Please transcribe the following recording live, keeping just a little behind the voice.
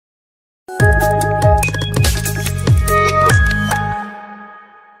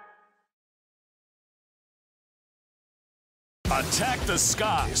Attack the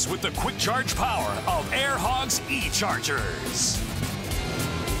skies with the quick charge power of Air Hogs E-Chargers.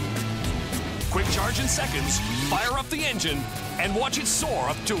 Quick charge in seconds, fire up the engine, and watch it soar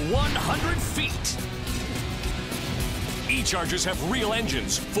up to 100 feet. E-Chargers have real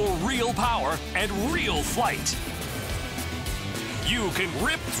engines for real power and real flight. You can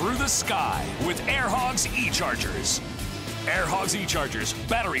rip through the sky with Air Hogs E-Chargers. Air Hogs E-Chargers,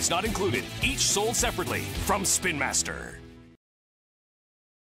 batteries not included, each sold separately from Spin Master.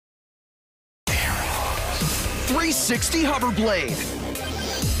 360 hover blade.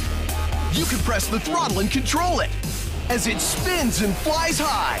 You can press the throttle and control it as it spins and flies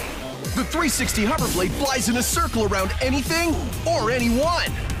high. The 360 hover blade flies in a circle around anything or anyone.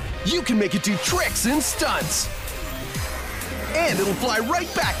 You can make it do tricks and stunts. And it'll fly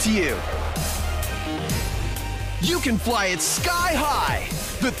right back to you. You can fly it sky high.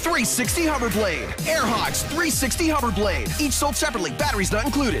 The 360 hover blade. Air Hogs 360 hover blade. Each sold separately, batteries not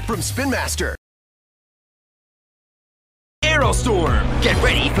included, from Spin Master. Aero-Storm. Get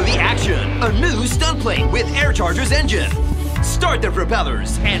ready for the action. A new stunt plane with Air Charger's engine. Start the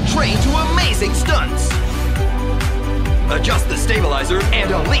propellers and train to amazing stunts. Adjust the stabilizer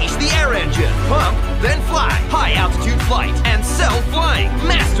and unleash the air engine. Pump, then fly. High altitude flight and self-flying.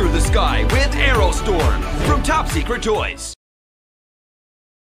 Master the sky with Aero-Storm from Top Secret Toys.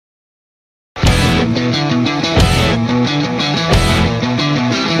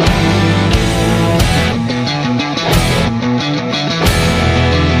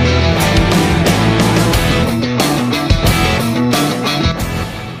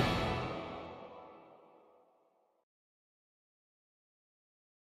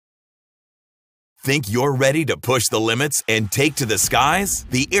 Think you're ready to push the limits and take to the skies?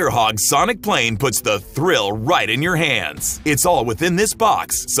 The Air Hogs Sonic plane puts the thrill right in your hands. It's all within this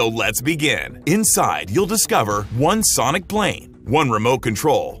box, so let's begin. Inside, you'll discover one Sonic plane, one remote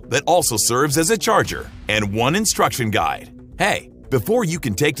control that also serves as a charger, and one instruction guide. Hey, before you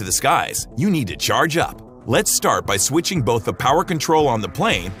can take to the skies, you need to charge up. Let's start by switching both the power control on the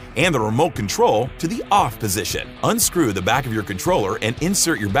plane and the remote control to the off position. Unscrew the back of your controller and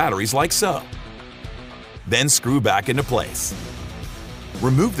insert your batteries like so. Then screw back into place.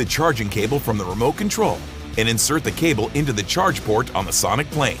 Remove the charging cable from the remote control and insert the cable into the charge port on the Sonic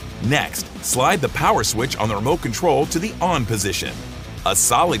plane. Next, slide the power switch on the remote control to the on position. A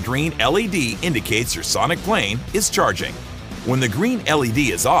solid green LED indicates your Sonic plane is charging. When the green LED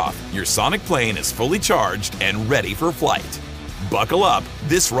is off, your Sonic plane is fully charged and ready for flight. Buckle up,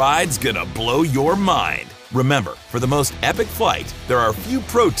 this ride's gonna blow your mind. Remember, for the most epic flight, there are a few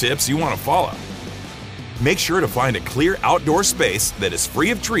pro tips you want to follow. Make sure to find a clear outdoor space that is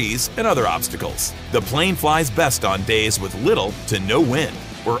free of trees and other obstacles. The plane flies best on days with little to no wind.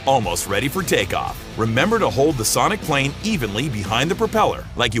 We're almost ready for takeoff. Remember to hold the Sonic plane evenly behind the propeller,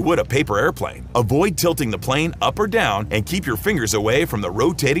 like you would a paper airplane. Avoid tilting the plane up or down and keep your fingers away from the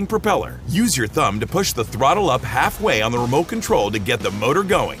rotating propeller. Use your thumb to push the throttle up halfway on the remote control to get the motor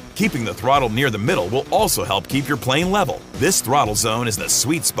going. Keeping the throttle near the middle will also help keep your plane level. This throttle zone is the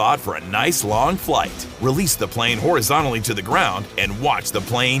sweet spot for a nice long flight. Release the plane horizontally to the ground and watch the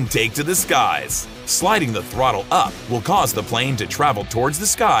plane take to the skies. Sliding the throttle up will cause the plane to travel towards the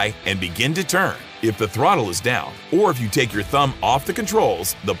sky and begin to turn. If the throttle is down, or if you take your thumb off the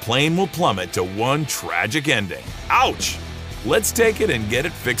controls, the plane will plummet to one tragic ending. Ouch! Let's take it and get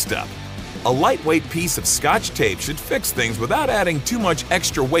it fixed up. A lightweight piece of Scotch tape should fix things without adding too much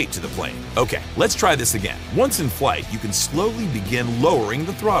extra weight to the plane. Okay, let's try this again. Once in flight, you can slowly begin lowering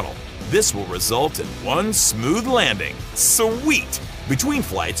the throttle. This will result in one smooth landing. Sweet! Between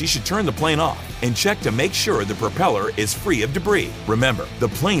flights, you should turn the plane off and check to make sure the propeller is free of debris. Remember, the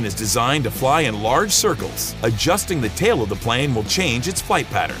plane is designed to fly in large circles. Adjusting the tail of the plane will change its flight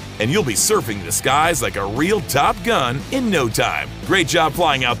pattern, and you'll be surfing the skies like a real Top Gun in no time. Great job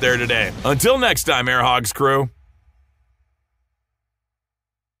flying out there today. Until next time, Air Hogs crew.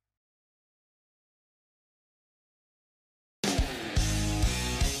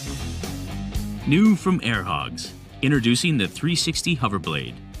 New from Air Hogs. Introducing the 360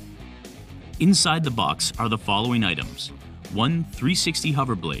 Hoverblade. Inside the box are the following items: one 360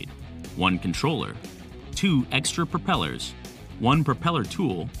 Hoverblade, one controller, two extra propellers, one propeller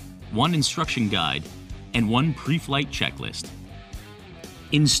tool, one instruction guide, and one pre-flight checklist.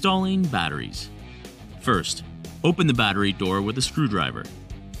 Installing batteries. First, open the battery door with a screwdriver.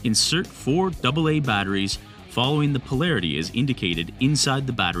 Insert 4 AA batteries following the polarity as indicated inside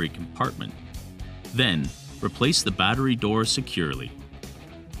the battery compartment. Then, replace the battery door securely.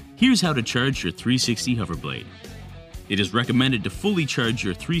 Here's how to charge your 360 Hoverblade. It is recommended to fully charge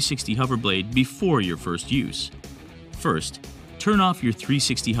your 360 Hoverblade before your first use. First, turn off your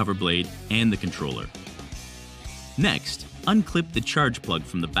 360 hover blade and the controller. Next, unclip the charge plug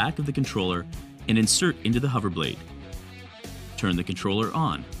from the back of the controller and insert into the hover blade. Turn the controller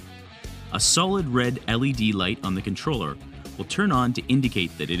on. A solid red LED light on the controller will turn on to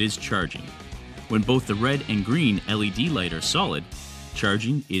indicate that it is charging. When both the red and green LED light are solid,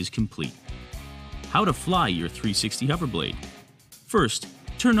 charging is complete. How to fly your 360 hover blade. First,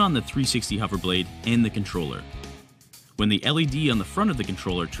 turn on the 360 hover blade and the controller. When the LED on the front of the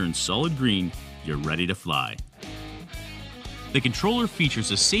controller turns solid green, you're ready to fly. The controller features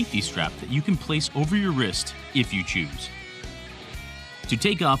a safety strap that you can place over your wrist if you choose. To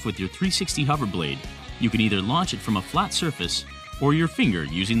take off with your 360 hover blade, you can either launch it from a flat surface or your finger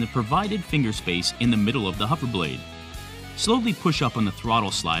using the provided finger space in the middle of the hover blade. Slowly push up on the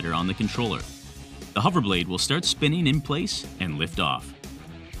throttle slider on the controller. The hover blade will start spinning in place and lift off.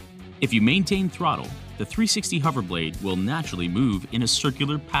 If you maintain throttle, the 360 hover blade will naturally move in a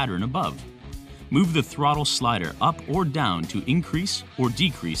circular pattern above. Move the throttle slider up or down to increase or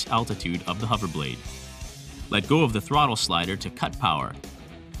decrease altitude of the hover blade. Let go of the throttle slider to cut power.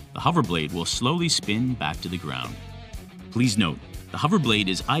 The hover blade will slowly spin back to the ground. Please note, the hover blade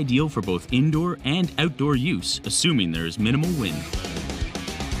is ideal for both indoor and outdoor use, assuming there is minimal wind.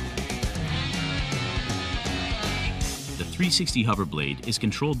 The 360 hover blade is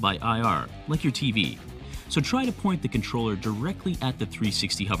controlled by IR, like your TV, so try to point the controller directly at the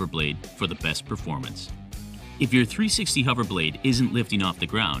 360 hover blade for the best performance. If your 360 hover blade isn't lifting off the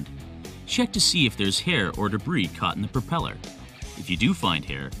ground, check to see if there's hair or debris caught in the propeller. If you do find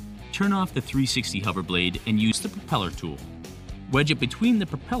hair, turn off the 360 hover blade and use the propeller tool. Wedge it between the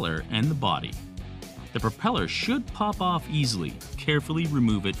propeller and the body. The propeller should pop off easily. Carefully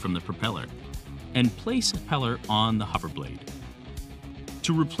remove it from the propeller and place the propeller on the hover blade.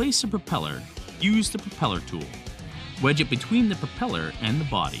 To replace the propeller, use the propeller tool. Wedge it between the propeller and the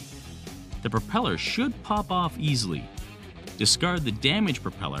body. The propeller should pop off easily. Discard the damaged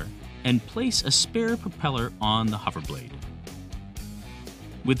propeller and place a spare propeller on the hover blade.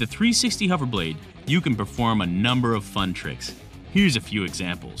 With the 360 hover blade, you can perform a number of fun tricks. Here's a few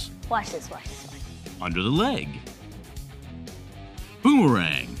examples. Watch this, watch this, watch. Under the leg.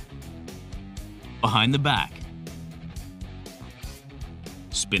 Boomerang. Behind the back.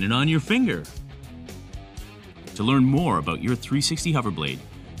 Spin it on your finger. To learn more about your 360 hover blade,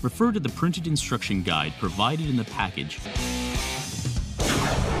 refer to the printed instruction guide provided in the package.